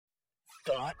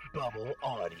Thought Bubble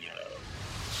Audio.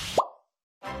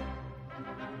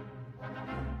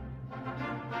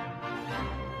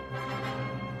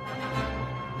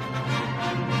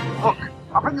 Look,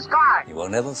 up in the sky! You will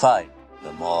never find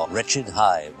the more wretched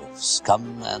hive of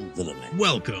scum and villainy.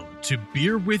 Welcome to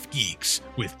Beer with Geeks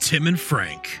with Tim and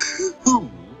Frank. Who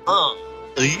are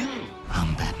you?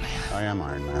 I'm Batman. I am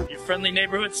Iron Man. Your friendly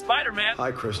neighborhood Spider-Man.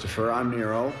 Hi, Christopher. I'm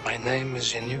Nero. My name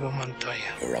is Inigo Montoya.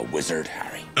 You're a wizard,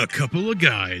 Harry. A couple of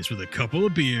guys with a couple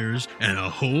of beers and a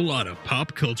whole lot of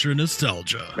pop culture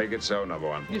nostalgia. Make it so, number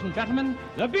one. Ladies and gentlemen,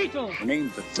 the Beatles.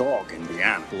 Named the dog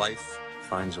Indiana. Life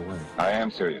finds a way. I am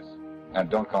serious. And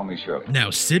don't call me Shirley. Now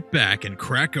sit back and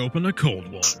crack open a cold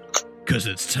one, because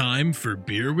it's time for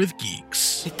Beer with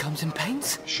Geeks. It comes in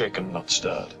paints. Shaken, not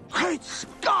stirred. Great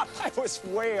Scott! I was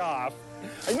way off.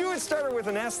 I knew it started with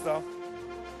an S, though.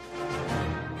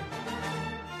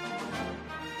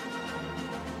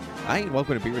 Hi, and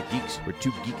welcome to Beer with Geeks, where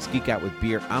two geeks geek out with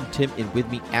beer. I'm Tim, and with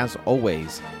me, as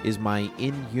always, is my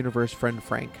in-universe friend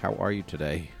Frank. How are you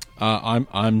today?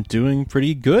 I'm doing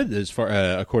pretty good as far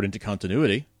according to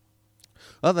continuity.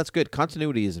 Oh, that's good.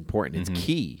 Continuity is important. It's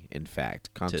key, in fact.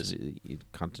 It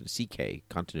CK,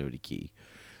 continuity key.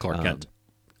 Clark Kent.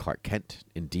 Clark Kent,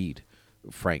 indeed.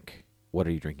 Frank, what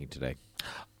are you drinking today?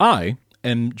 I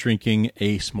am drinking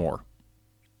a s'more.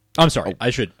 I'm sorry. I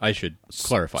should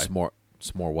clarify.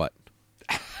 S'more what?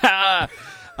 I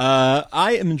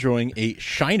am enjoying a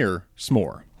Shiner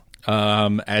s'more,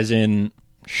 as in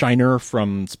Shiner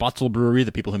from Spotswood Brewery,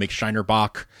 the people who make Shiner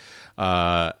Bock.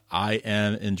 I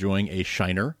am enjoying a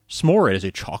Shiner s'more. It is a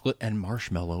chocolate and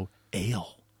marshmallow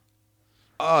ale.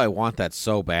 Oh, I want that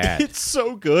so bad. It's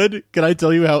so good. Can I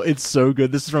tell you how it's so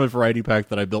good? This is from a variety pack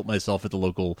that I built myself at the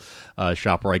local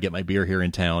shop where I get my beer here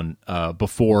in town.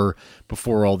 Before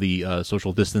all the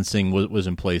social distancing was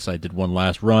in place, I did one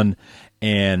last run,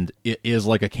 and it is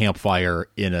like a campfire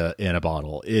in a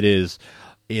bottle.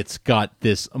 It's got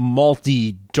this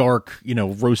malty, dark,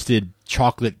 roasted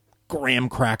chocolate graham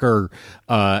cracker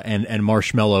and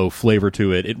marshmallow flavor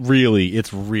to it. It's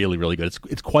really, really good.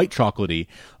 It's quite chocolatey,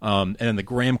 and then the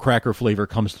graham cracker flavor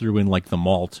comes through in like the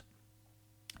malt,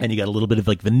 and you got a little bit of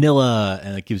like vanilla,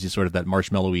 and it gives you sort of that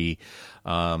marshmallowy,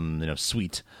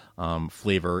 sweet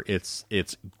flavor.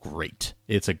 It's great.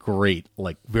 It's a great,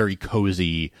 like, very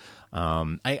cozy.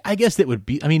 I guess it would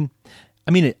be. I mean,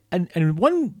 and in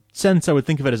one sense, I would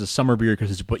think of it as a summer beer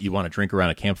because it's what you want to drink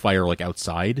around a campfire, like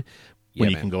outside. When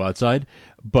you can go outside,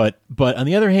 but on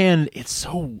the other hand, it's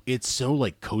so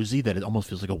like cozy that it almost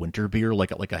feels like a winter beer,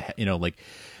 like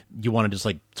you want to just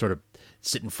like sort of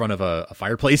sit in front of a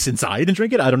fireplace inside and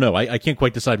drink it. I don't know. I can't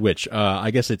quite decide which.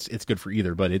 I guess it's good for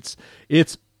either, but it's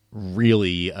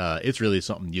really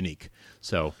something unique.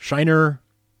 So Shiner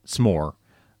s'more,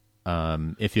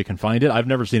 if you can find it. I've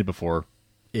never seen it before.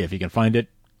 If you can find it,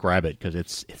 grab it because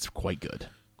it's quite good.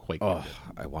 Oh,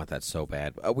 I want that so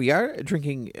bad. We are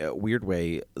drinking Weird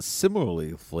Way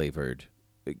similarly flavored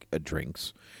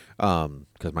drinks,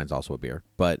 because mine's also a beer.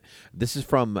 But this is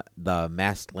from the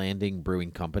Mast Landing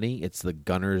Brewing Company. It's the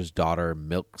Gunner's Daughter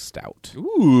Milk Stout.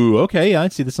 Ooh, okay, yeah, I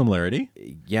see the similarity.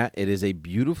 Yeah, it is a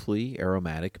beautifully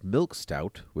aromatic milk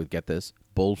stout with, get this,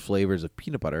 bold flavors of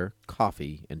peanut butter,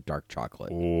 coffee, and dark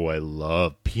chocolate. Oh, I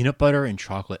love peanut butter and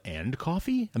chocolate and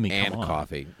coffee. I mean, and come on.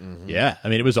 Coffee. Mm-hmm. Yeah, I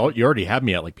mean, it was all you already had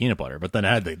me at like peanut butter, but then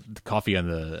I had the coffee and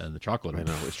the chocolate. I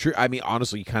know, it's true. I mean,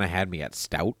 honestly, you kind of had me at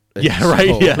stout. Yeah,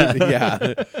 right.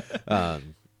 Yeah.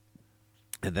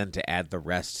 And then to add the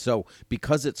rest. So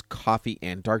because it's coffee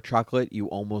and dark chocolate, you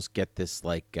almost get this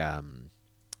like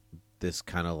this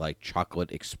kind of like chocolate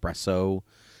espresso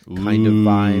kind of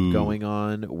vibe going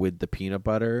on with the peanut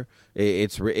butter.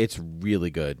 It's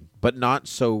really good, but not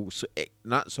so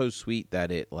sweet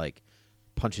that it like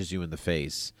punches you in the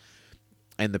face.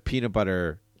 And the peanut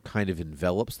butter kind of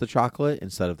envelops the chocolate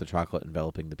instead of the chocolate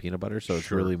enveloping the peanut butter. So it's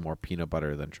really more peanut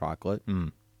butter than chocolate.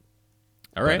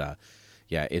 All right. But,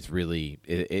 yeah, it's really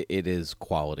it is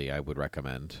quality. I would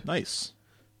recommend. Nice.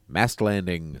 Mast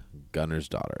Landing, Gunner's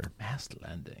Daughter. Mast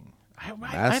Landing.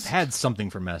 I've had something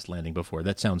from Mast Landing before.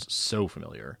 That sounds so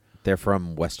familiar. They're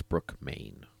from Westbrook,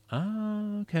 Maine.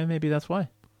 Okay, maybe that's why.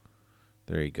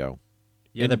 There you go.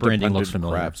 Yeah, the branding looks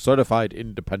familiar. Craft, certified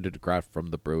independent craft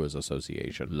from the Brewers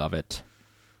Association. Love it.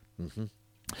 Mm-hmm.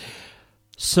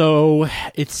 So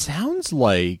it sounds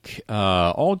like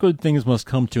all good things must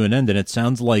come to an end, and it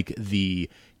sounds like the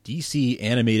DC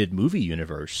animated movie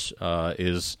universe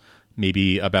is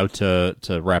maybe about to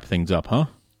wrap things up, huh?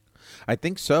 I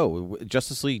think so.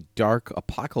 Justice League Dark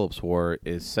Apocalypse War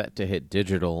is set to hit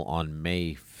digital on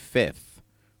May 5th,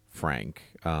 Frank.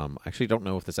 I actually don't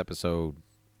know if this episode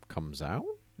comes out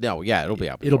No, yeah, it'll be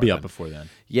out. It'll be then. up before then.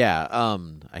 Yeah,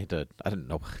 I didn't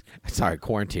know. Sorry,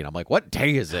 quarantine. I'm like, what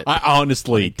day is it? I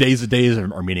honestly, days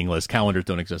are meaningless. Calendars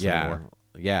don't exist anymore.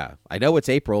 Yeah. I know it's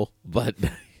April, but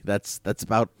that's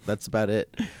about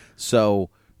it.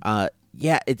 So,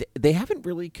 they haven't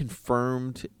really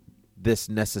confirmed this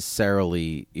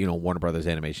necessarily. Warner Brothers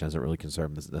Animation hasn't really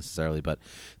confirmed this necessarily, but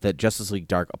that Justice League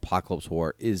Dark Apocalypse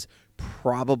War is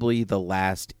probably the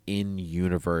last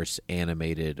in-universe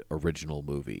animated original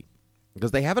movie, because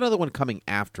they have another one coming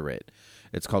after it.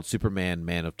 It's called Superman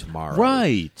Man of Tomorrow,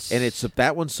 right? And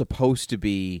that one's supposed to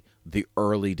be the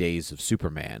early days of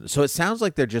Superman. So it sounds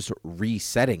like they're just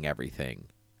resetting everything,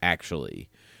 actually.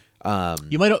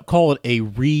 You might call it a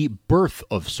rebirth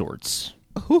of sorts.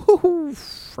 Ooh,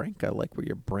 Frank, I like where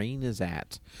your brain is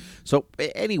at. So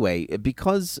anyway,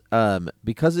 because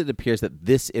it appears that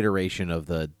this iteration of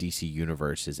the DC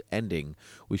universe is ending,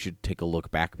 we should take a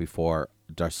look back before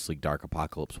Justice League Dark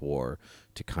Apocalypse War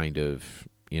to kind of,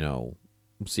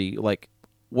 see, like,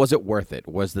 was it worth it?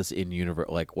 Was this in universe?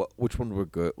 Like, which one were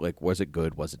good? Like, was it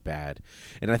good? Was it bad?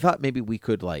 And I thought maybe we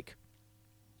could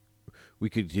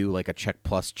do like a check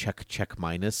plus, check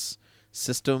minus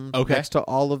system next to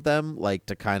all of them, like,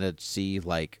 to kind of see,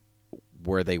 like,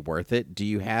 were they worth it? Do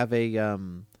you have a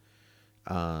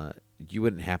you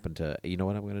wouldn't happen to, you know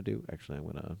what I'm going to do? Actually, I'm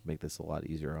going to make this a lot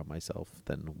easier on myself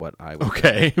than what I would.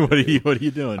 Okay, what are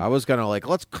you doing? I was going to, like,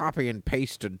 let's copy and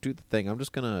paste and do the thing. I'm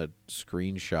just going to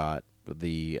screenshot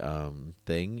the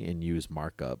thing and use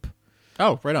markup.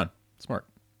 Oh, right on. Smart.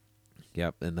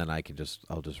 Yep, and then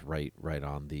I'll just write right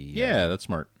on the Yeah, that's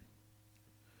smart.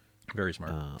 Very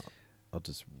smart. I'll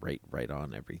just write right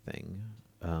on everything.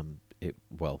 I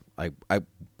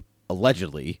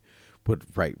allegedly would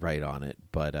write right on it,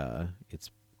 but it's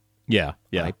yeah.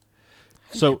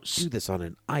 So do this on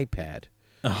an iPad.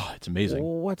 Oh, it's amazing.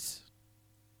 What?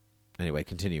 Anyway,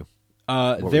 continue.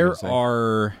 There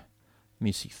are, let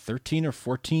me see, 13 or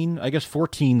 14. I guess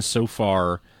 14 so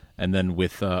far, and then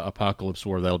with Apocalypse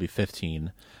War, that'll be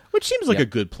 15, which seems like a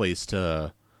good place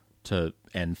to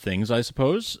end things, I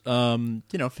suppose.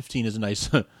 15 is a nice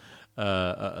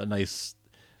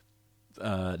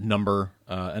number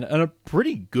and a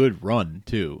pretty good run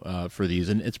too for these,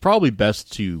 and it's probably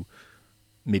best to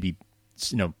maybe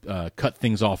cut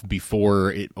things off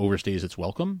before it overstays its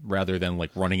welcome, rather than like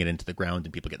running it into the ground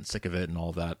and people getting sick of it and all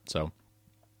of that. So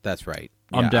that's right.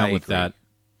 I'm down with agree. that.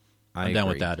 I'm down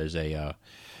with that as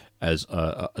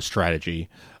a strategy.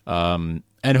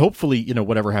 And hopefully,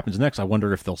 whatever happens next, I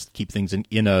wonder if they'll keep things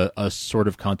in a sort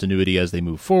of continuity as they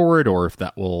move forward, or if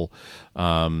that will,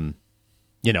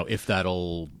 if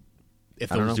they'll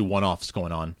do one-offs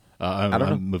going on I don't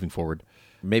know. moving forward.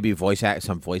 Maybe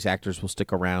some voice actors will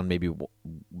stick around. Maybe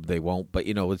they won't. But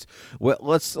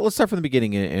let's start from the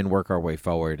beginning and work our way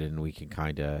forward, and we can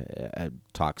kind of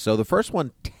talk. So the first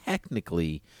one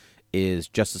technically is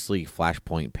Justice League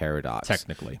Flashpoint Paradox.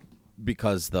 Technically,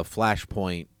 because the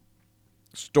Flashpoint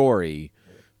story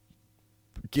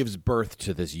gives birth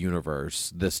to this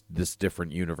universe, this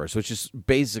different universe, which is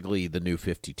basically the New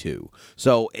 52.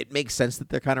 So it makes sense that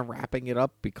they're kind of wrapping it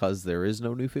up, because there is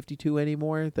no New 52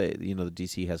 anymore. The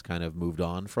DC has kind of moved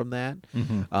on from that.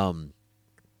 Mm-hmm.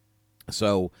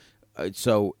 So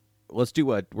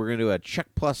we're gonna do a check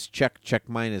plus, check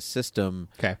minus system.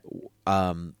 Okay.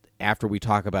 After we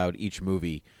talk about each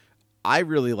movie. I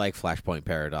really like Flashpoint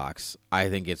Paradox. I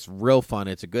think it's real fun.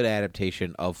 It's a good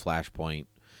adaptation of Flashpoint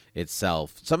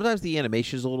itself. Sometimes the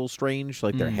animation is a little strange,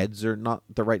 like their heads are not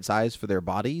the right size for their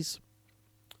bodies.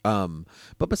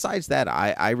 But besides that,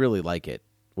 I really like it.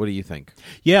 What do you think?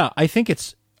 Yeah, I think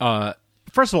it's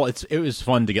first of all, it was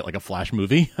fun to get like a Flash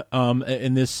movie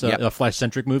in this a Flash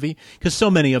centric movie, because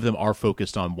so many of them are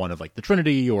focused on one of like the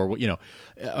Trinity or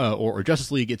or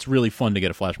Justice League. It's really fun to get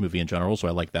a Flash movie in general, so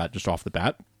I like that just off the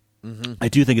bat. Mm-hmm. I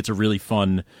do think it's a really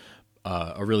fun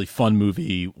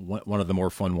movie. One of the more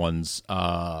fun ones.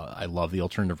 I love the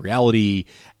alternative reality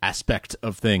aspect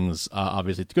of things.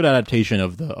 Obviously, it's a good adaptation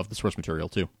of the source material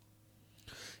too.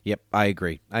 Yep, I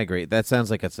agree. That sounds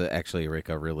like it's actually like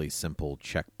a really simple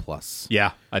check plus.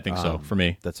 Yeah, I think so for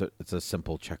me. It's a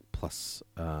simple check plus.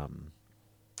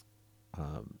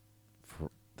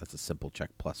 That's a simple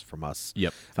check plus from us.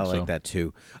 Yep, I like that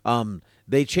too.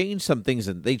 They changed some things,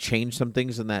 in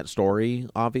that story,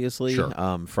 obviously, sure.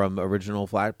 From original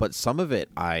Flash, but some of it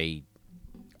I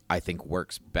think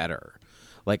works better.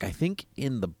 Like, I think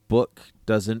in the book,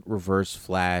 doesn't Reverse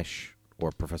Flash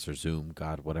or Professor Zoom,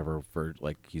 God, whatever for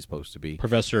like he's supposed to be,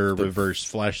 Professor Reverse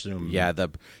Flash Zoom. Yeah,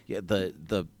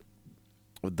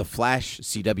 the Flash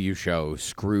CW show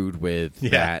screwed with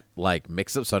that like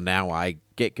mix up. So now I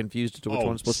get confused as to which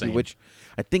one's supposed to be which.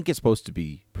 I think it's supposed to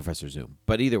be Professor Zoom,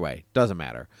 but either way, doesn't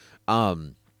matter. I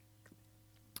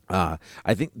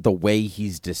think the way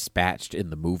he's dispatched in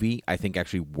the movie, I think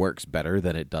actually works better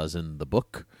than it does in the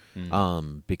book,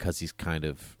 because he's kind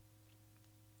of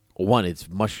one. It's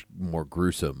much more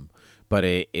gruesome, but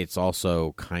it's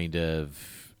also kind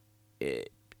of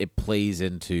it plays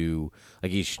into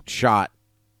like he's shot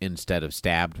instead of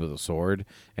stabbed with a sword,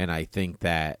 and I think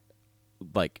that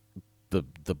like the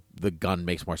gun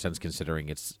makes more sense considering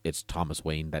it's Thomas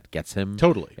Wayne that gets him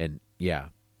totally, and yeah.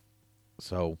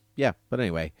 So yeah, but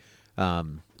anyway,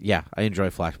 yeah, I enjoy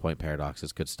Flashpoint Paradox.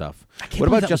 It's good stuff. What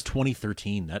about just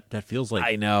 2013? That feels like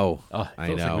I know, I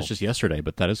know. Like it was just yesterday,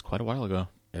 but that is quite a while ago.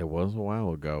 It was a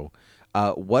while ago.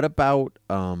 What about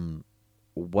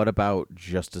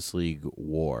Justice League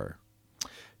War?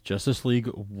 Justice League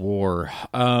War.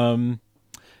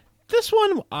 This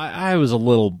one I was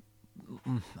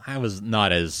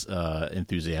not as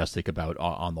enthusiastic about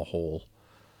on the whole.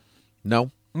 No,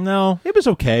 it was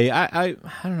okay. I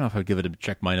don't know if I'd give it a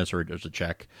check minus or just a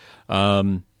check.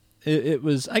 It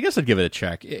was. I guess I'd give it a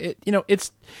check.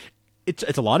 It's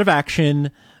a lot of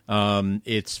action.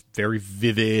 It's very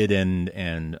vivid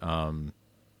and a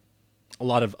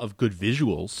lot of good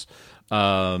visuals.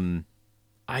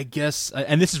 I guess,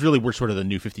 and this is really where sort of the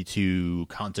New 52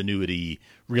 continuity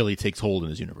really takes hold in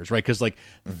this universe, right? Because like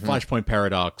Flashpoint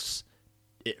Paradox,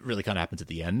 it really kind of happens at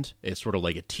the end. It's sort of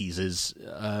like it teases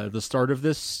the start of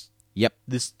this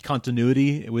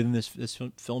continuity within this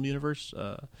film universe.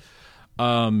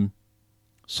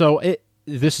 So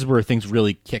this is where things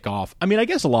really kick off. I mean, I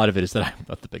guess a lot of it is that I'm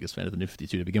not the biggest fan of the New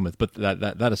 52 to begin with, but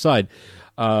that aside,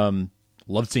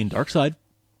 loved seeing Darkseid.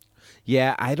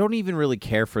 Yeah, I don't even really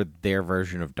care for their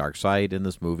version of Darkseid in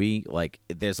this movie. Like,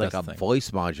 there's like a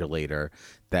voice modulator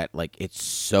that, like, it's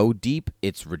so deep,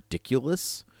 it's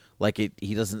ridiculous. Like,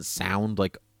 he doesn't sound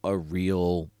like a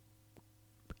real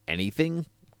anything,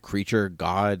 creature,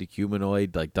 god,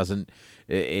 humanoid. Like, doesn't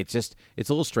it's a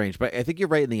little strange. But I think you're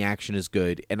right, and the action is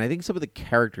good, and I think some of the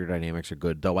character dynamics are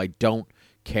good. Though I don't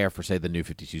care for, say, the New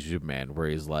 52 Superman, where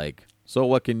he's like, so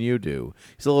what can you do?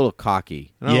 He's a little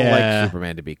cocky. And I don't like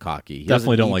Superman to be cocky. He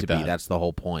definitely don't need like to that. Be. That's the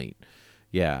whole point.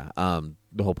 Yeah.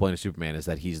 The whole point of Superman is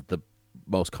that he's the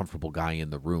most comfortable guy in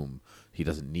the room. He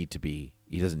doesn't need to be.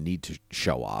 He doesn't need to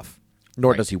show off,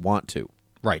 nor does he want to.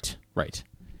 Right.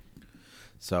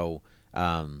 So,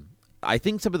 I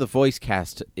think some of the voice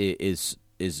cast is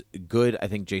good. I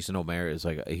think Jason O'Mara is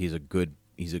like he's a good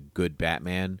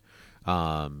Batman.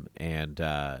 Who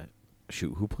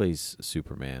plays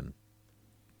Superman?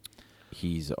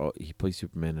 He plays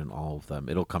Superman in all of them.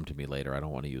 It'll come to me later. I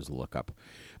don't want to use a lookup,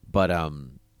 but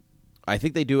I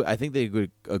think they do. I think they do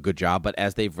a good job. But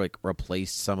as they've like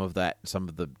replaced some of the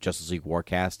Justice League War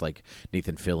cast, like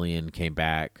Nathan Fillion came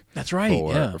back. That's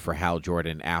right. For Hal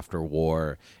Jordan after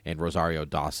War, and Rosario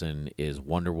Dawson is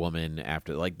Wonder Woman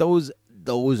after. Like those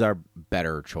are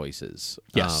better choices.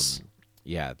 Yes.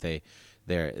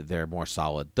 They're more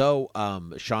solid. Though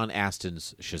Sean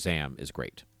Astin's Shazam is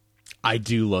great. I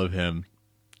do love him.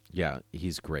 Yeah,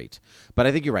 he's great. But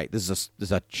I think you're right. This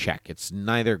is a check. It's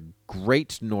neither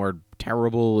great nor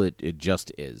terrible. It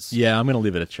just is. Yeah, I'm going to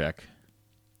leave it a check.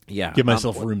 Yeah. Give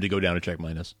myself room to go down a check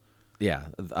minus. Yeah.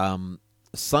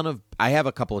 I have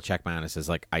a couple of check minuses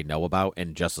like I know about,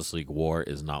 and Justice League War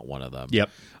is not one of them. Yep.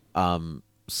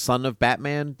 Son of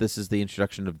Batman, this is the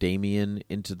introduction of Damian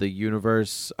into the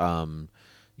universe.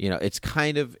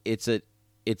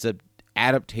 It's a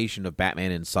adaptation of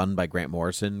Batman and Son by Grant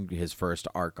Morrison, his first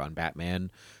arc on Batman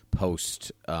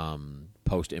post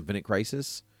Infinite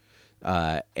Crisis,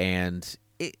 and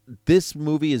this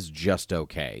movie is just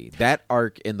okay. That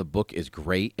arc in the book is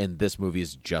great, and this movie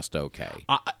is just okay.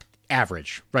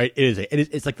 Average, right?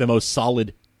 It's like the most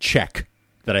solid check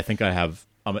that I think I have.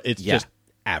 Just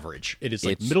average. It is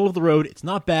like middle of the road. It's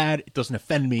not bad. It doesn't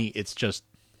offend me. It's good.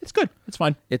 It's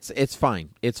fine. It's fine.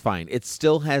 It's fine. It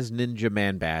still has Ninja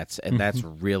Man bats, and that's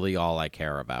really all I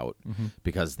care about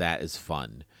because that is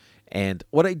fun. And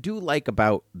what I do like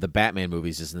about the Batman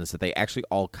movies is that they actually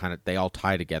all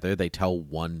tie together. They tell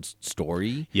one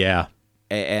story. Yeah.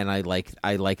 And I like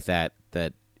that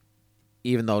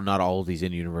even though not all of these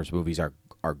in-universe movies are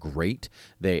great,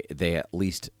 they at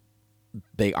least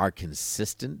they are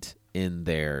consistent in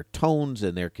their tones,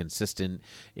 and they're consistent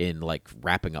in like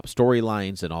wrapping up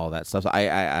storylines and all that stuff. So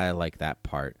I like that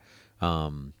part.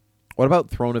 What about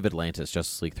Throne of Atlantis,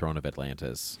 Justice League Throne of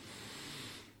Atlantis?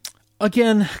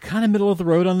 Again, kind of middle of the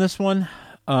road on this one.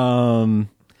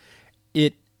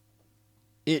 It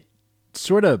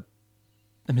sort of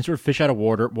I mean, sort of fish out of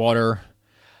water.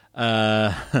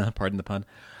 Pardon the pun.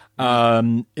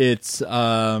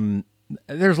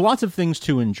 There's lots of things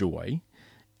to enjoy.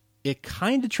 It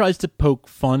kind of tries to poke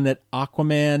fun at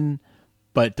Aquaman,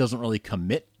 but doesn't really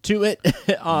commit to it.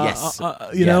 Yes.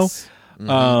 You know?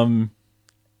 Mm-hmm.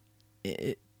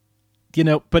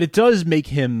 But it does make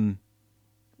him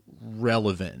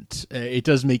relevant. It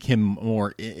does make him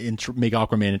more make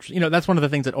Aquaman interesting. That's one of the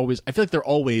things that always, I feel like they're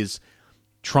always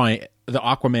trying, the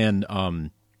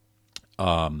Aquaman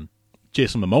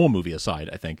Jason Momoa movie aside,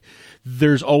 I think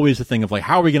there's always a thing of like,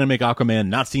 how are we going to make Aquaman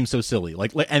not seem so silly?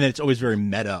 Like, and it's always very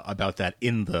meta about that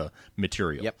in the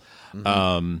material. Yep.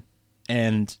 Mm-hmm.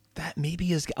 And that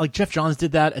maybe is like Jeff Johns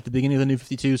did that at the beginning of the New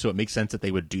 52, so it makes sense that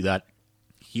they would do that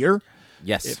here.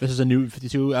 Yes, if this is a New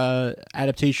 52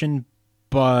 adaptation,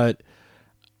 but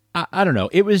I don't know.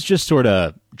 It was just sort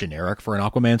of generic for an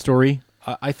Aquaman story,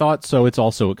 I thought. So it's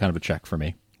also kind of a check for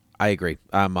me. I agree.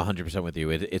 I'm 100% with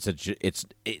you.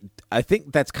 I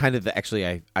think that's kind of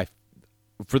I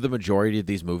for the majority of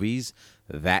these movies,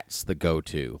 that's the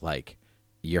go-to. Like,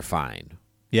 you're fine.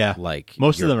 Yeah. Like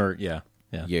most of them are. Yeah.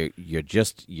 Yeah. You're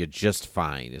just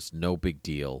fine. It's no big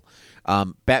deal.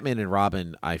 Batman and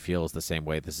Robin, I feel, is the same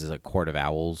way. This is a Court of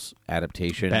Owls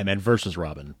adaptation. Batman versus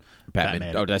Robin.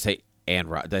 Batman. Oh, did I say and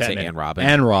Robin?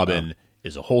 And Robin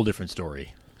is a whole different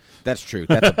story. That's true.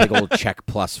 That's a big old check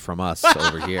plus from us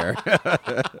over here. Can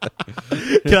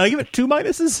I give it 2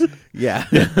 minuses? Yeah.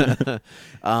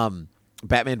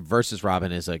 Batman versus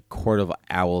Robin is a Court of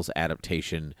Owls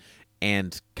adaptation,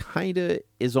 and kind of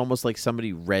is almost like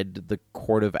somebody read the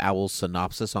Court of Owls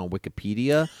synopsis on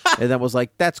Wikipedia and then was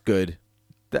like, that's good.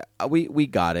 We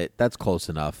got it. That's close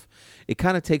enough. It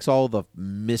kind of takes all the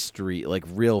mystery, like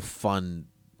real fun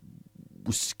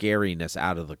scariness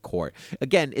out of the court.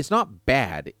 Again, it's not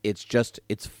bad. It's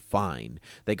fine.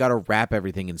 They got to wrap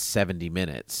everything in 70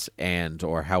 minutes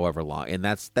or however long, and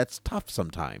that's tough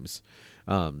sometimes.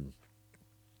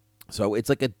 So it's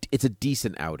like it's a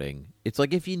decent outing. It's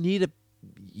like if you need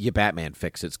your Batman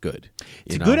fix, it's good.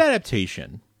 It's a good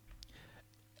adaptation.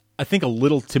 I think a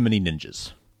little too many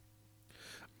ninjas.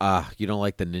 You don't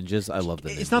like the ninjas? I love the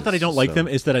ninjas. It's not that I don't like them,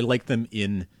 it's that I like them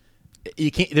in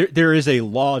you can't there is a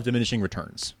law of diminishing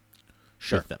returns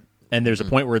with them. And there's a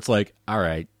point where it's like, all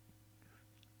right,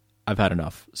 I've had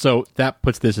enough. So that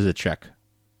puts this as a check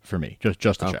for me.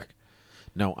 Just a check.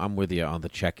 No, I'm with you on the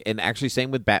check. And actually,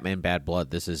 same with Batman Bad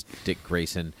Blood. This is Dick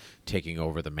Grayson taking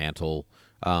over the mantle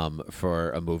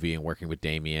for a movie and working with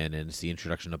Damian, and it's the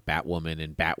introduction of Batwoman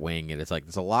and Batwing, and it's like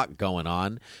there's a lot going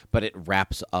on, but it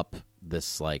wraps up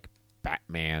this like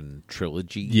Batman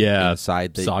trilogy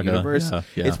inside the saga universe.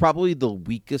 Yeah. It's probably the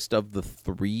weakest of the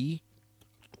three,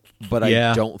 but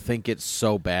I don't think it's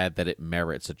so bad that it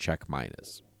merits a check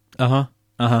minus. Now,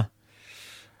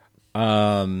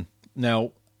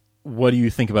 what do you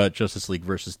think about Justice League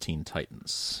versus Teen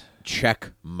Titans?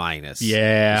 Check minus.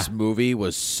 Yeah. This movie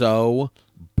was so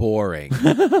boring.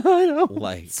 I know.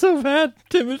 Like, so bad.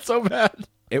 Tim, it's so bad.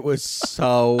 It was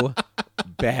so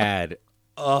bad.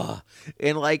 Ugh.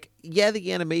 And like,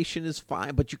 the animation is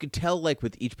fine, but you can tell like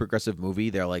with each progressive movie,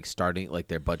 they're like starting, like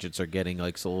their budgets are getting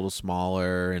like a little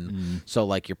smaller. And so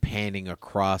like you're panning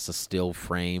across a still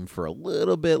frame for a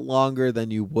little bit longer than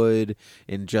you would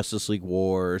in Justice League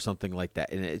War or something like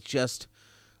that. And it's just,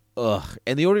 ugh.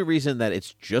 And the only reason that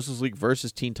it's Justice League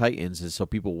versus Teen Titans is so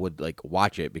people would like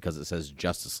watch it because it says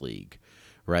Justice League.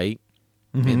 Right.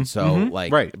 And so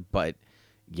but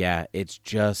yeah, it's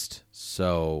just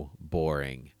so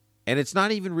boring. And it's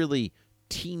not even really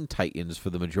Teen Titans for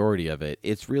the majority of it.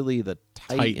 It's really the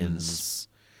Titans.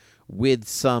 With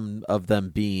some of them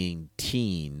being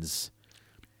teens.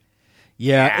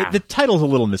 Yeah. The title's a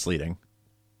little misleading,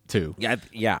 too.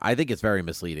 Yeah, I think it's very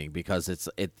misleading because it's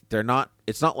not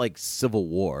like Civil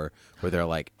War where they're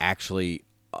like actually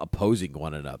opposing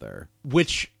one another.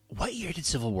 What year did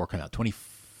Civil War come out?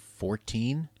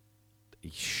 2014?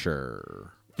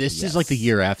 Sure. This is like the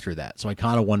year after that, so I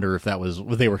kind of wonder if that was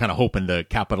they were kind of hoping to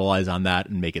capitalize on that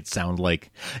and make it sound like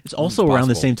it's also around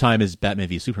the same time as Batman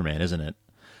v Superman, isn't it?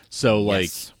 So like,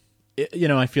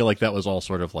 I feel like that was all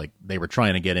sort of like they were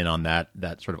trying to get in on that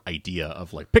sort of idea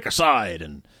of like pick a side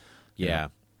and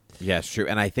it's true,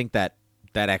 and I think that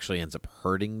actually ends up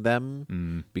hurting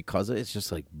them because it's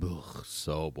just like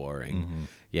so boring.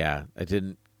 Yeah, I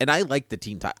didn't. And I like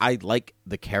I like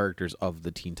the characters of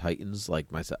the Teen Titans,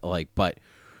 like myself, but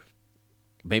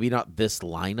maybe not this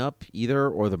lineup either,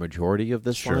 or the majority of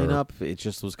this lineup. It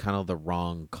just was kind of the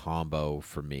wrong combo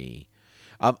for me.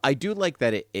 I do like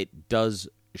that it does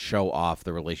show off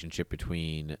the relationship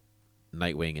between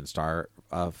Nightwing and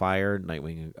Starfire,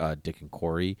 Nightwing, Dick and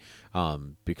Corey,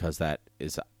 because that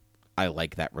is, I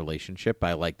like that relationship.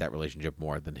 I like that relationship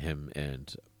more than him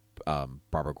and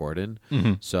Barbara Gordon.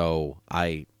 So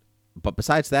but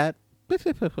besides that,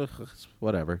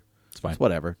 whatever. It's fine. It's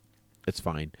whatever. It's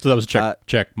fine. So that was a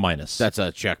check minus. That's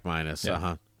a check minus.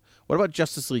 Yeah. What about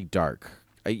Justice League Dark?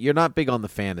 You're not big on the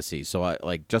fantasy, so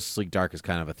like Justice League Dark is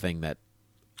kind of a thing that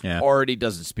already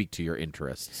doesn't speak to your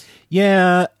interests.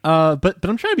 Yeah, but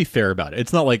I'm trying to be fair about it.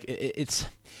 It's not like it's.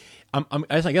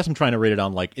 I guess I'm trying to rate it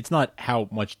on like it's not how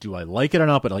much do I like it or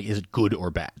not, but like is it good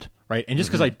or bad, right? And just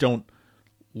because I don't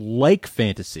like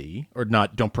fantasy or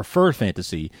don't prefer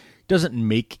fantasy doesn't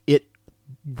make it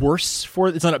worse for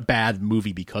it. It's not a bad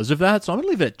movie because of that. So I'm gonna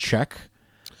leave it at check.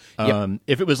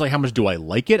 If it was like how much do I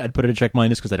like it, I'd put it at check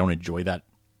minus because I don't enjoy that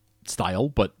style.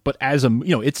 But as a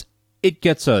it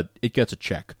gets a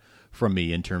check from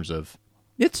me in terms of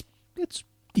it's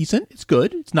decent, it's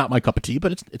good. It's not my cup of tea,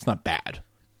 but it's not bad.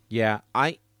 Yeah,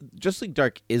 Justice League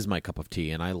Dark is my cup of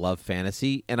tea, and I love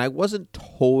fantasy, and I wasn't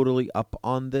totally up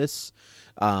on this.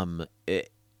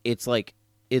 It's like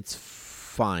it's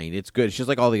fine, it's good. It's just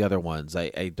like all the other ones.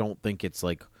 I don't think it's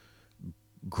like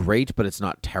great, but it's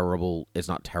not terrible. It's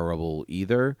not terrible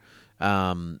either.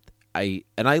 I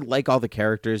like all the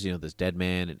characters. There's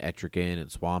Deadman and Etrigan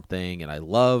and Swamp Thing, and I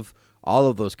love all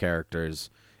of those characters.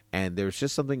 And there's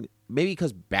just something, maybe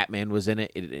because Batman was in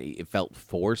it, it felt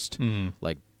forced.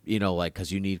 Like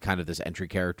because you need kind of this entry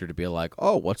character to be like,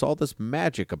 oh, what's all this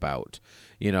magic about?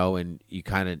 And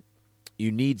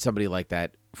you need somebody like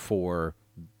that for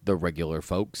the regular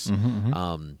folks.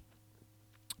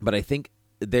 But I think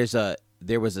there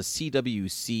was a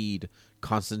CW Seed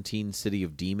Constantine City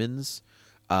of Demons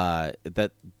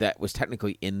that was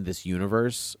technically in this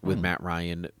universe with Matt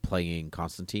Ryan playing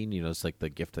Constantine. It's like the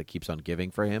gift that keeps on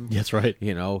giving for him. That's right.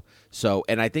 So,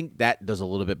 and I think that does a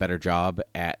little bit better job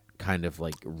at kind of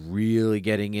like really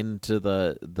getting into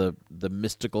the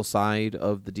mystical side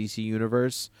of the DC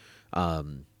universe.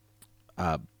 But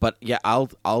yeah,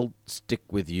 I'll stick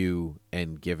with you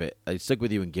and give it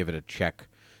a check,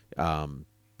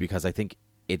 because I think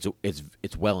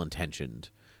it's well intentioned,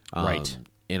 right,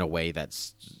 in a way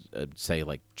that's say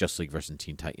like Justice League versus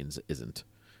Teen Titans isn't,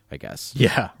 I guess.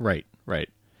 Yeah, right.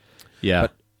 Yeah.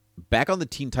 But back on the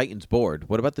Teen Titans board,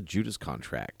 what about the Judas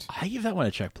Contract? I give that one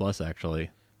a check plus,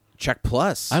 actually. Check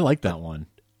plus. I like that one.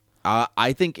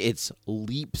 I think it's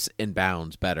leaps and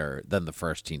bounds better than the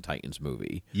first Teen Titans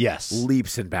movie. Yes.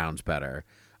 Leaps and bounds better.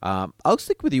 I'll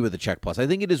stick with you with the check plus. I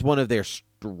think it is one of their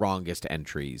strongest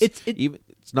entries.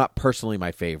 It's not personally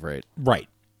my favorite. Right.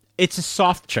 It's a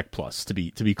soft check plus, to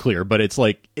be clear, but it's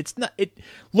like it's not.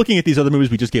 Looking at these other movies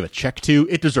we just gave a check to,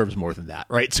 it deserves more than that,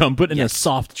 right? So I'm putting in a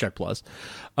soft check plus.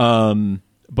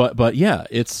 But yeah,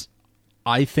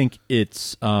 I think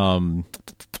it's a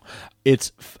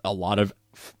lot of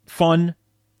fun,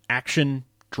 action,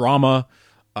 drama.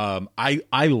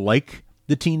 I like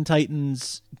the Teen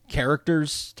Titans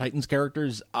characters.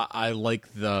 I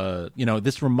like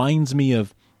this reminds me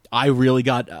of. I really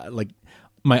got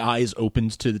my eyes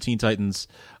opened to the Teen Titans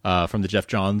from the Jeff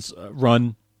Johns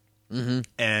run.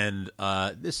 And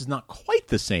this is not quite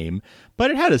the same,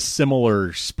 but it had a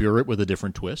similar spirit with a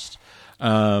different twist.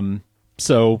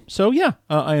 So yeah,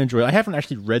 I enjoy it. I haven't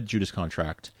actually read Judas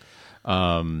Contract.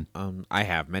 I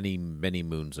have many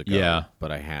moons ago. Yeah,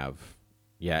 but I have.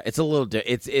 Yeah, it's a little.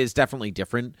 It's definitely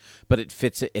different, but it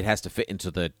fits. It has to fit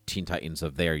into the Teen Titans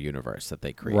of their universe that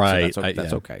they create. Right, so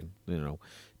that's okay.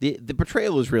 The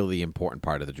portrayal is really the important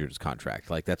part of the Judas Contract.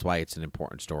 Like that's why it's an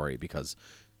important story, because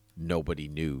nobody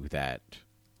knew that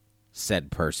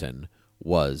said person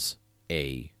was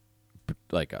a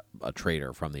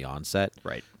traitor from the onset.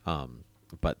 Right.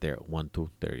 But there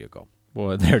you go.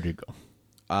 Well, there you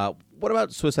go. What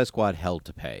about Suicide Squad: Hell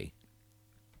to Pay?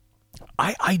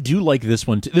 I do like this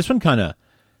one. This one kind of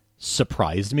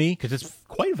surprised me because it's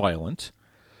quite violent.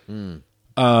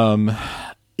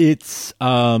 It's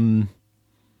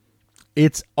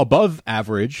above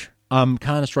average. I'm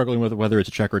kind of struggling with whether it's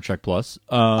a check or a check plus.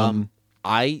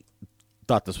 I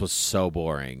thought this was so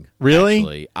boring. Really?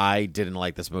 Actually. I didn't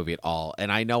like this movie at all,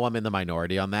 and I know I'm in the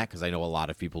minority on that because I know a lot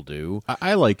of people do.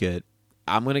 I like it.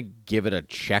 I'm going to give it a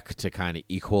check to kind of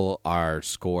equal our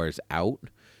scores out.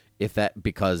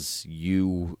 Because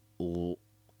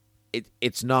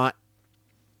it's not.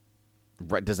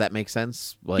 Does that make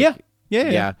sense? Yeah.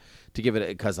 To give it,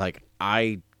 because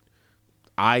I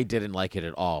didn't like it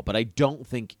at all, but I don't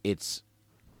think it's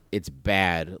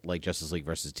bad like Justice League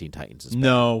versus Teen Titans is bad.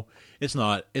 No, it's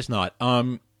not. It's not.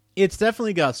 It's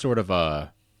definitely got sort of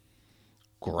a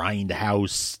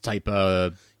grindhouse type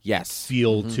of yes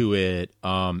feel to it.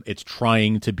 It's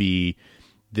trying to be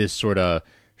this sort of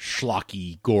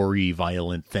schlocky, gory,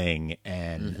 violent thing,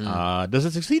 and does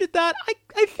it succeed at that?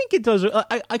 I think it does.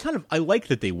 I like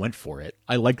that they went for it.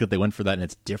 I like that they went for that, and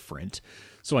it's different.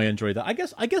 So I enjoy that. I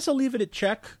guess I'll leave it at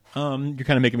check. You're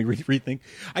kind of making me rethink.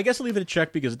 I guess I'll leave it at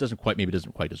check because it doesn't quite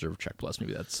deserve check plus.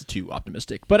 Maybe that's too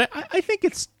optimistic. But I think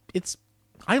it's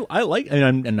I like,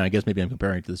 and I guess maybe I'm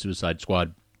comparing it to the Suicide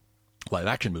Squad live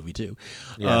action movie too.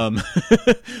 Yeah.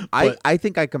 I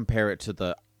think I compare it to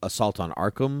the Assault on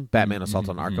Arkham, Batman Assault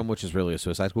on Arkham, which is really a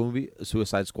Suicide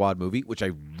Squad movie, which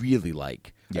I really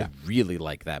like. Yeah. I really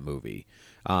like that movie.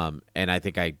 And I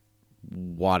think I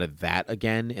wanted that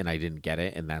again, and I didn't get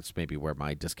it, and that's maybe where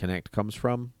my disconnect comes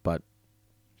from. But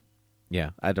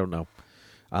yeah, I don't know.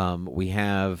 We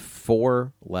have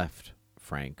 4 left,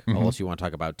 Frank, unless you want to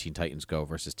talk about Teen Titans Go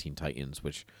versus Teen Titans,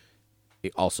 which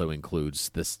it also includes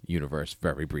this universe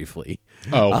very briefly.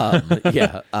 Oh,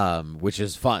 which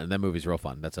is fun. That movie's real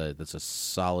fun. That's a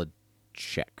solid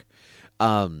check.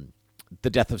 The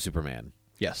Death of Superman.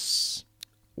 yes.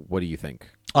 What do you think?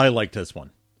 I liked this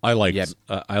one. I liked. Yeah.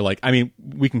 I mean,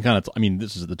 we can kind of. I mean,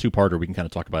 this is the 2-parter. We can kind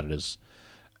of talk about it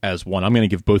as one. I'm going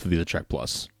to give both of these a check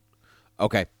plus.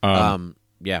 Okay.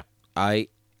 Yeah.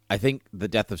 I think The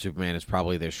Death of Superman is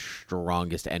probably their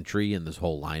strongest entry in this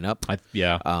whole lineup.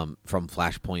 From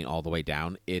Flashpoint all the way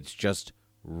down. It's just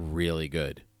really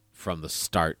good from the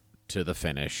start to the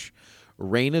finish.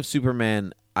 Reign of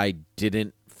Superman, I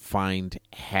didn't find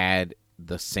had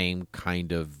the same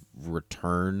kind of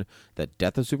return that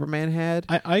Death of Superman had.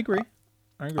 I agree.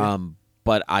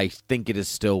 But I think it is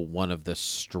still one of the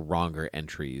stronger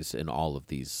entries in all of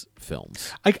these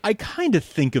films. I kind of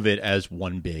think of it as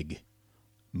one big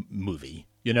movie.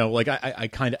 You know, like I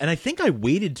kind of, and I think I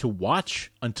waited to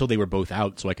watch until they were both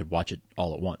out so I could watch it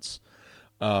all at once.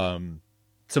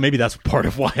 So maybe that's part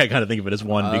of why I kind of think of it as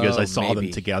one, because I saw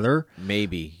them together.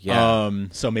 Maybe, yeah.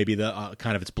 So maybe the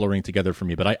kind of it's blurring together for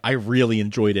me, but I really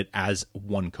enjoyed it as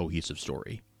one cohesive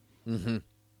story. Mm-hmm.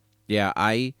 Yeah,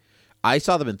 I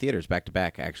saw them in theaters back to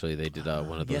back. Actually, they did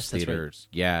one of those yes, that's theaters.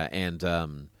 right. Yeah, and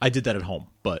I did that at home,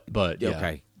 but yeah.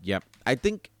 Okay, yep. I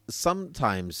think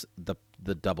sometimes the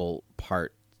double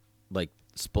part, like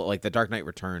split, like the Dark Knight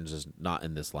Returns is not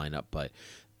in this lineup, but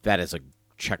that is a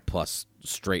check plus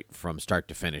straight from start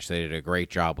to finish. They did a great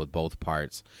job with both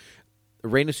parts.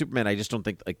 Reign of Superman, I just don't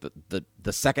think like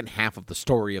the second half of the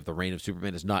story of the Reign of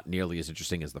Superman is not nearly as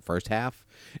interesting as the first half,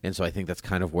 and so I think that's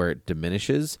kind of where it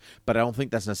diminishes. But I don't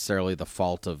think that's necessarily the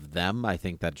fault of them. I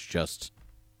think that's just,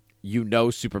 you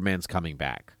know, Superman's coming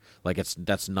back. Like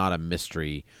that's not a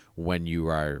mystery when you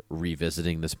are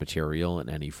revisiting this material in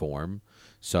any form.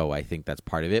 So I think that's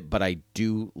part of it. But I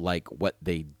do like what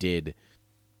they did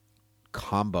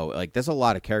combo. Like there's a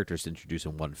lot of characters to introduce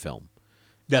in one film.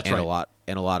 That's right. A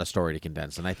lot of story to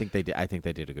condense, and I think they did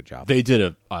a good job. They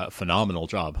did a phenomenal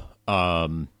job.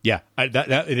 That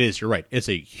it is. You're right. It's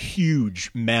a huge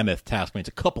mammoth task. I mean, it's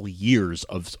a couple of years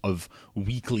of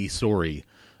weekly story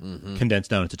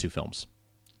condensed down into 2 films.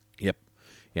 Yep.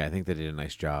 Yeah, I think they did a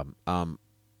nice job. A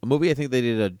movie I think they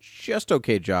did a just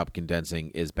okay job condensing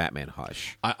is Batman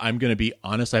Hush. I'm going to be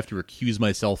honest. I have to recuse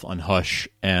myself on Hush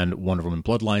and Wonder Woman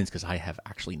Bloodlines because I have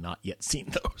actually not yet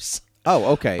seen those.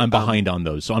 Oh, okay. I'm behind on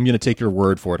those, so I'm going to take your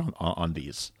word for it on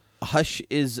these. Hush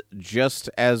is just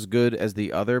as good as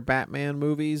the other Batman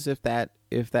movies, if that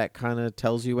kind of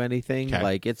tells you anything. Okay.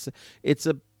 Like it's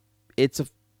a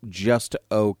just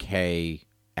okay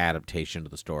adaptation of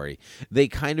the story. They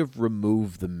kind of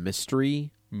remove the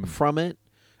mystery from it,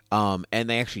 and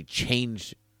they actually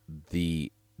changed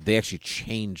the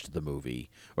movie,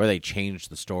 or they changed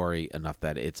the story enough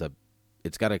that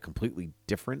it's got a completely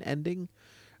different ending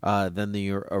than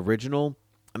the original.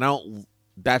 And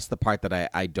that's the part that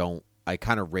I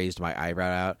kind of raised my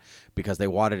eyebrow at, because they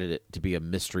wanted it to be a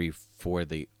mystery for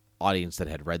the audience that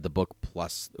had read the book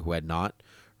plus who had not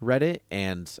read it,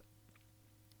 and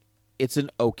it's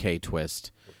an okay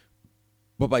twist.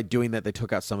 But by doing that, they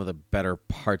took out some of the better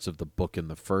parts of the book in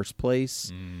the first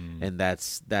place, and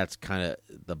that's kind of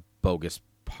the bogus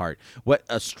part. What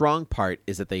a strong part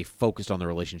is that they focused on the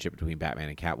relationship between Batman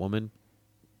and Catwoman.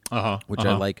 Which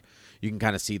I like. You can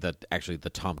kind of see the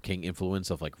Tom King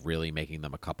influence of like really making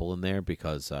them a couple in there,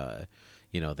 because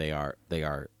they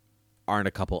aren't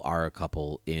a couple, are a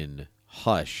couple in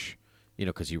Hush,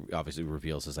 because he obviously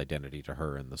reveals his identity to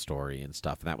her in the story and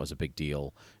stuff, and that was a big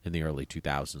deal in the early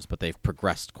 2000s, but they've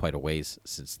progressed quite a ways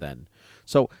since then.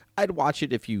 So I'd watch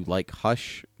it if you like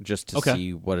Hush, just to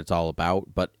see what it's all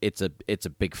about, but it's a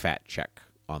big fat check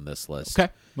on this list.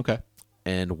 Okay.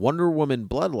 And Wonder Woman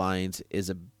Bloodlines is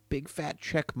a big fat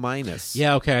check minus.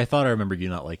 Yeah, okay. I thought I remembered you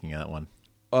not liking that one.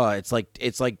 It's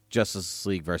like Justice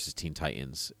League versus Teen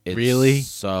Titans. It's really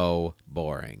so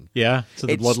boring. Yeah, so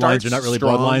the blood lines are not really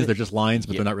blood lines; they're just lines,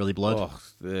 but they're not really blood.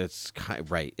 It's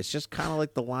right. It's just kind of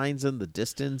like the lines in the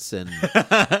distance, and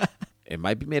it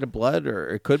might be made of blood, or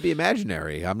it could be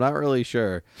imaginary. I'm not really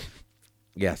sure.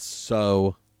 Yes,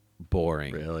 so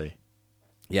boring. Really?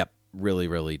 Yep, really,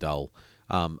 really dull.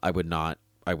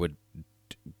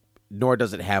 Nor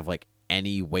does it have like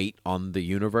any weight on the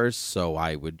universe, so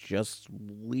I would just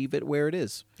leave it where it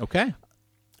is. Okay.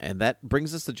 And that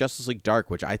brings us to Justice League Dark,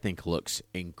 which I think looks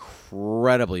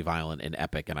incredibly violent and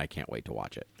epic, and I can't wait to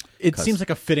watch it. It seems like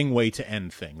a fitting way to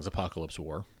end things, Apocalypse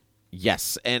War.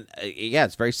 Yes, and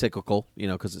it's very cyclical,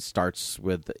 because it starts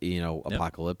with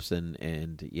Apocalypse and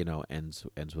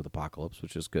ends with Apocalypse,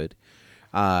 which is good.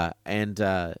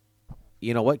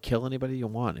 You know what? Kill anybody you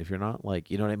want. If you're not what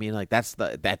I mean? Like that's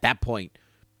at that point,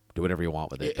 do whatever you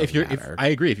want with it. If I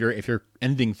agree, if you're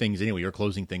ending things anyway, you're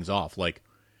closing things off. Like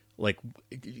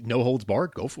no holds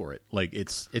barred, go for it. Like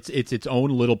it's its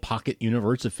own little pocket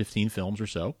universe of 15 films or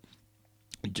so.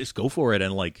 Just go for it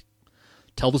and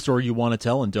tell the story you want to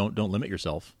tell, and don't limit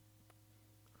yourself.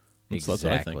 Exactly.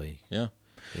 That's what I think. Yeah.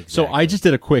 Exactly. So I just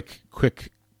did a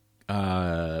quick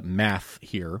math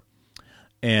here,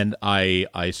 and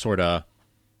I sort of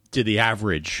did the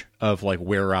average of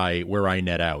where I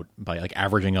net out by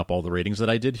averaging up all the ratings that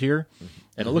I did here,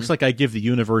 and it looks like I give the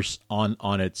universe on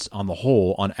the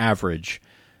whole on average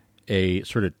a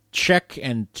sort of check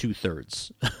and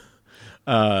 2/3,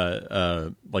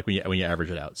 when you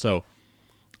average it out. So,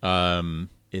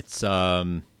 it's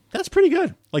that's pretty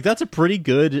good. That's a pretty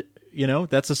good.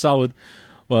 That's a solid,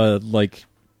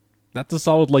 that's a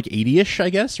solid 80-ish, I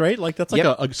guess, right? That's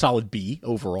a solid B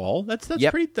overall. That's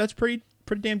pretty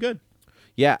damn good.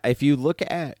 Yeah, if you look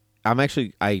at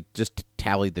I just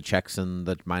tallied the checks and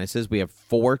the minuses. We have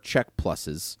 4 check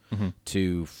pluses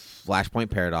to Flashpoint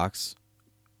Paradox,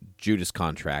 Judas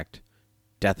Contract,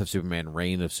 Death of Superman,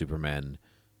 Reign of Superman,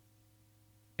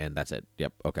 and that's it.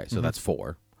 Yep. Okay, so that's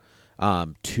 4.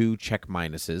 2 check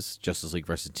minuses, Justice League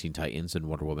versus Teen Titans and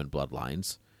Wonder Woman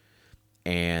Bloodlines.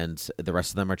 And the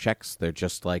rest of them are checks. They're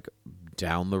just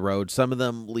down the road. Some of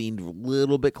them leaned a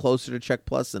little bit closer to check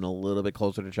plus and a little bit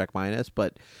closer to check minus,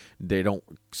 but they don't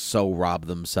so rob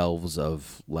themselves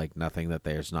of nothing that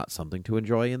there's not something to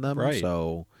enjoy in them. Right.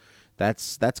 So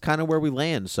that's kind of where we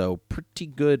land. So pretty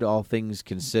good, all things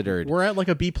considered. We're at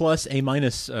a B plus, A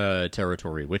minus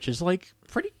territory, which is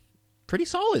pretty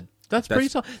solid. That's pretty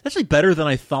solid. That's actually better than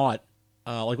I thought.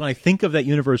 When I think of that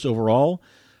universe overall,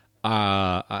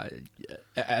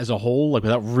 as a whole,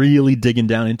 without really digging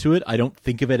down into it, I don't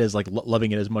think of it as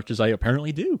loving it as much as I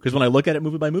apparently do. Because when I look at it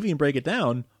movie by movie and break it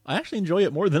down, I actually enjoy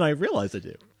it more than I realize I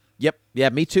do. Yep. Yeah,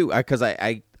 me too. Because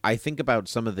I think about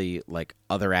some of the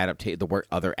other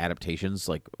adaptations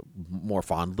more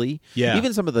fondly. Yeah.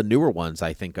 Even some of the newer ones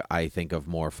I think of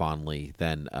more fondly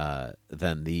than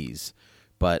these.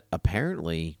 But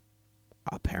apparently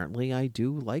I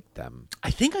do like them. I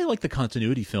think I like the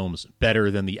continuity films better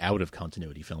than the out of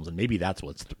continuity films, and maybe that's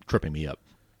what's tripping me up.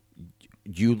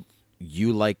 You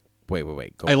like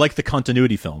wait. Go I like the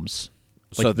continuity films.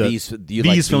 So these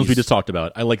films we just talked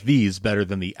about. I like these better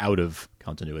than the out of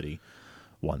continuity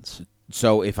ones.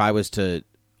 So if I was to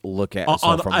look at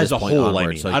from as this a point whole,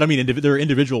 onwards, I don't mean there are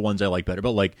individual ones I like better,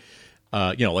 but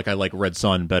I like Red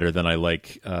Sun better than I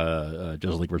like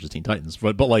Justice League versus Teen Titans.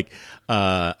 But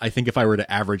I think if I were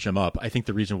to average them up, I think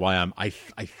the reason why I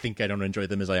think I don't enjoy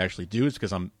them as I actually do is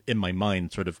because I'm in my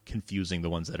mind sort of confusing the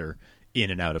ones that are in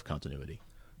and out of continuity.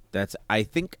 I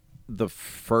think the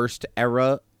first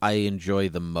era I enjoy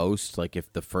the most.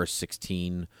 If the first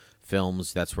 16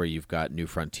 films, that's where you've got New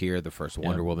Frontier, the first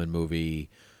Wonder Woman movie,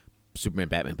 Superman,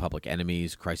 Batman, Public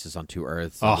Enemies, Crisis on Two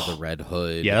Earths, the Red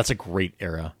Hood. Yeah, that's a great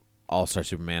era. All-Star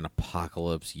Superman,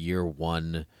 Apocalypse, Year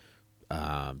One,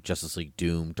 Justice League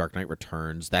Doom, Dark Knight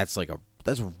Returns. That's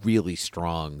really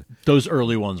strong. Those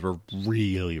early ones were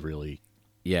really, really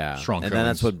strong. And then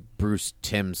that's when Bruce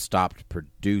Timm stopped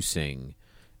producing,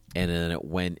 and then it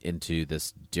went into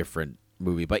this different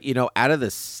movie. But out of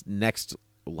this next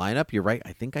lineup, you're right.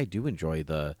 I think I do enjoy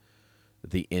the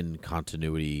in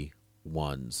continuity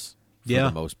ones for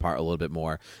the most part a little bit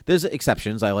more. There's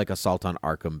exceptions. I like Assault on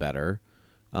Arkham better.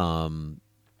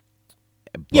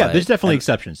 There's definitely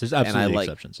exceptions. There's absolutely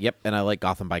exceptions. Yep, and I like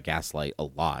Gotham by Gaslight a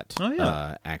lot. Oh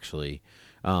yeah, actually.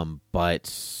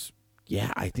 But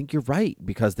yeah, I think you're right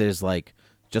because there's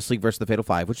Justice League versus the Fatal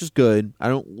Five, which is good. I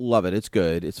don't love it. It's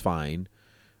good. It's fine.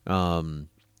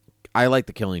 I like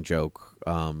The Killing Joke.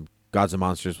 Gods and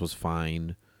Monsters was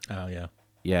fine. Oh yeah.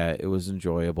 Yeah, it was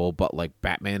enjoyable, but like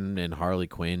Batman and Harley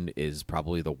Quinn is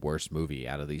probably the worst movie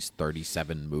out of these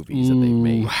 37 movies that they've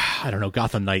made. I don't know.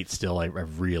 Gotham Knight still, I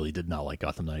really did not like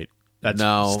Gotham Knight. That's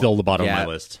No, still the bottom yeah. of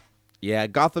my list. Yeah,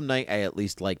 Gotham Knight, I at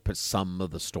least like put some of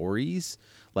the stories.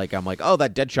 Like, I'm like, oh,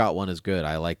 that Deadshot one is good.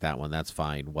 I like that one. That's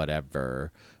fine.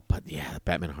 Whatever. But yeah,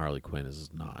 Batman Harley Quinn is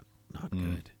not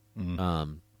good.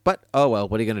 But oh well,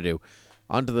 what are you gonna do?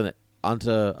 On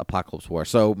to Apocalypse War.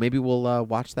 So maybe we'll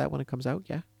watch that when it comes out.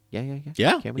 Yeah.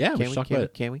 Yeah, Can we? yeah, we Can should we? talk Can about we?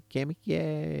 it. Can we? Can we?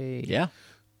 Yay! Yeah.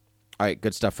 All right,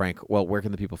 good stuff, Frank. Well, where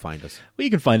can the people find us? Well,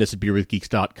 you can find us at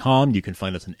beerwithgeeks.com. You can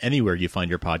find us in anywhere you find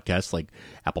your podcasts, like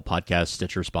Apple Podcasts,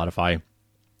 Stitcher, Spotify,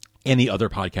 any other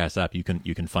podcast app. You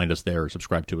can find us there or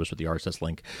subscribe to us with the RSS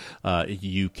link.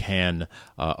 You can,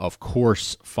 of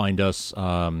course, find us.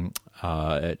 You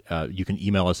can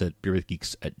email us at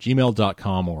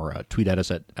beerwithgeeks@gmail.com or tweet at us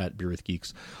at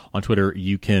beerwithgeeks on Twitter.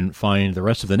 You can find the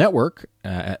rest of the network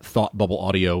at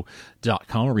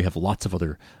thoughtbubbleaudio.com, where we have lots of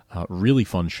other really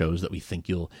fun shows that we think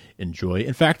you'll enjoy.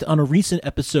 In fact, on a recent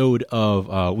episode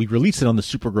of we released it on the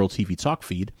Supergirl TV Talk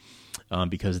feed.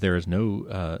 Because there is no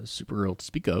Supergirl to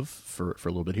speak of for a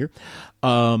little bit here.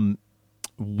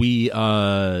 We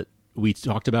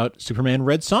talked about Superman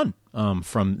Red Son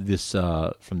from the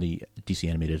DC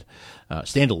animated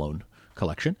standalone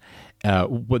collection.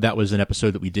 That was an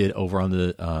episode that we did over on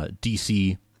the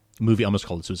DC movie. I almost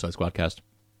called it Suicide Squadcast.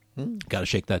 Got to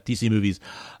shake that. DC Movies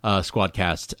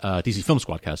Squadcast, DC Film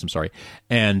Squadcast, I'm sorry.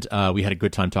 And we had a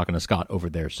good time talking to Scott over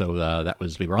there. So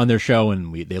we were on their show,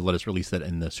 and they let us release that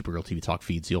in the Supergirl TV Talk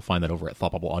feed. So you'll find that over at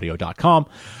thoughtbubbleaudio.com.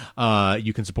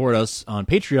 You can support us on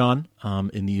Patreon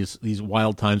in these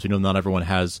wild times. We know not everyone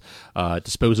has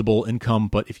disposable income,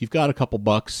 but if you've got a couple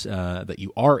bucks that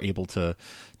you are able to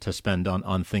spend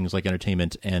on things like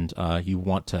entertainment, and you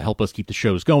want to help us keep the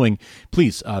shows going,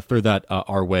 please throw that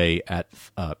our way at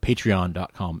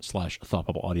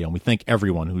patreon.com/thoughtbubbleaudio. And we thank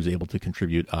everyone who's able to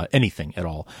contribute anything at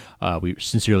all. We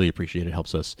sincerely appreciate it. It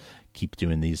helps us keep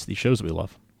doing these shows that we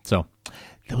love. So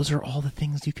those are all the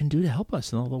things you can do to help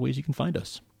us and all the ways you can find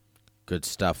us. Good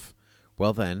stuff.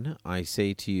 Well then, I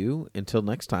say to you, until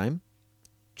next time,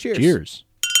 cheers. Cheers.